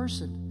good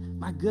person.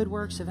 My good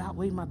works have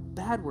outweighed my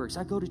bad works.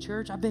 I go to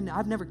church.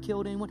 I've never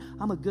killed anyone.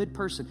 I'm a good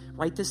person.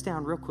 Write this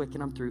down real quick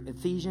and I'm through.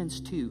 Ephesians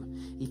 2,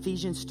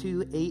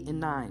 8 and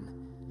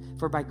 9.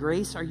 For by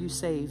grace are you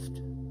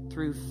saved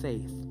through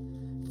faith.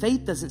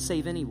 Faith doesn't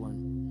save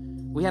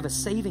anyone. We have a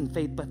saving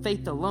faith, but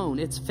faith alone,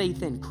 it's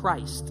faith in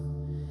Christ.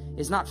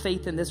 It's not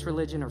faith in this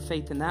religion or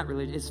faith in that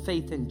religion. It's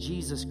faith in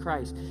Jesus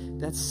Christ.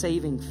 That's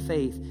saving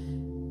faith.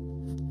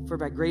 For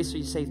by grace are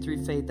you saved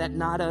through faith, that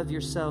not of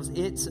yourselves.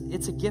 It's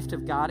a gift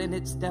of God, and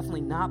it's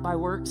definitely not by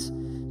works,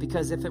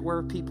 because if it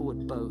were, people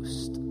would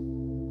boast.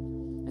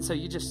 And so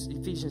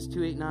Ephesians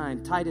 2, 8,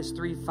 9, Titus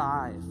 3,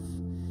 5,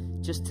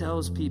 just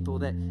tells people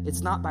that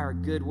it's not by our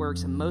good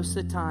works. And most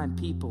of the time,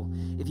 people,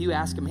 if you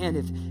ask them, man,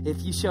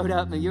 if you showed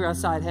up and you're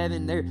outside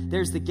heaven,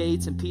 there's the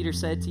gates, and Peter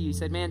said to you, he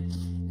said, man,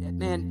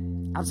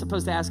 I'm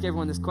supposed to ask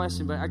everyone this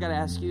question, but I got to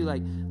ask you,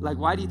 like,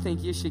 why do you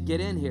think you should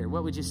get in here?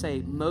 What would you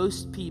say?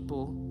 Most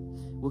people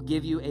will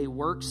give you a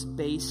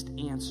works-based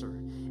answer,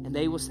 and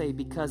they will say,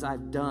 because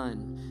I've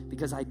done,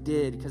 because I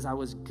did, because I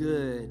was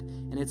good,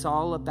 and it's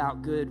all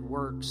about good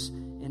works.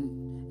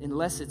 And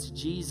unless it's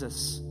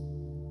Jesus,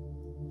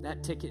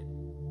 that ticket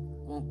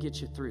won't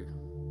get you through.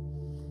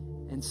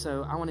 And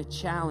so I want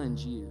to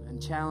challenge you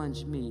and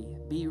challenge me.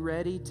 Be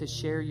ready to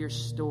share your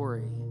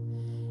story,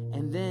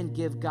 and then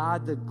give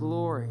God the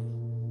glory,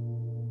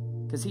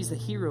 because he's the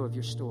hero of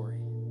your story.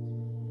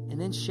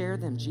 And then share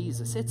them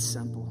Jesus. It's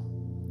simple.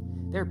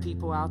 There are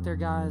people out there,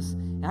 guys,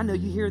 and I know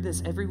you hear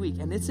this every week,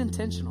 and it's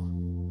intentional.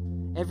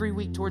 Every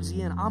week towards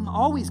the end, I'm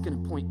always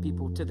going to point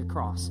people to the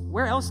cross.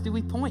 Where else do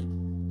we point?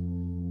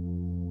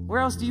 Where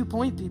else do you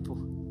point people?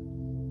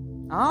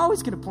 I'm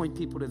always going to point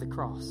people to the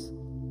cross.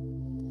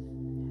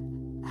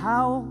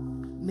 How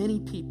many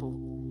people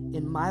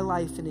in my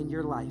life and in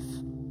your life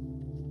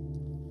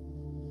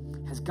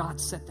has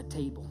God set the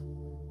table?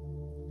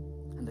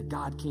 And the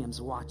God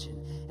cam's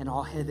watching, and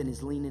all heaven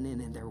is leaning in,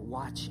 and they're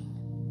watching.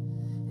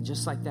 And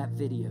just like that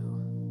video,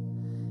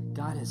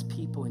 God has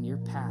people in your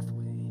pathway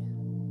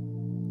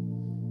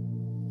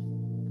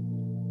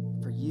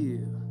for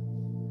you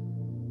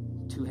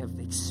to have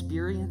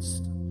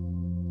experienced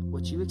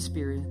what you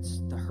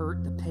experienced, the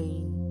hurt, the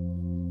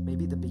pain,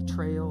 maybe the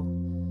betrayal,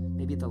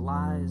 maybe the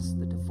lies,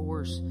 the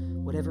divorce,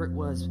 whatever it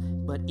was.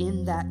 But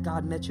in that,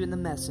 God met you in the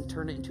mess and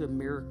turned it into a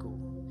miracle.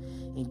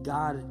 And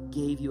God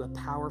gave you a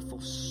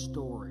powerful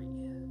story.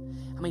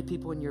 How many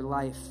people in your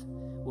life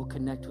will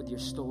connect with your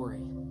story?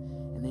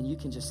 And then you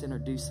can just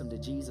introduce them to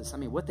Jesus. I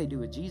mean, what they do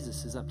with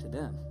Jesus is up to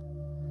them.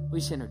 We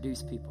should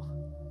introduce people.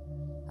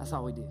 That's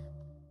all we do.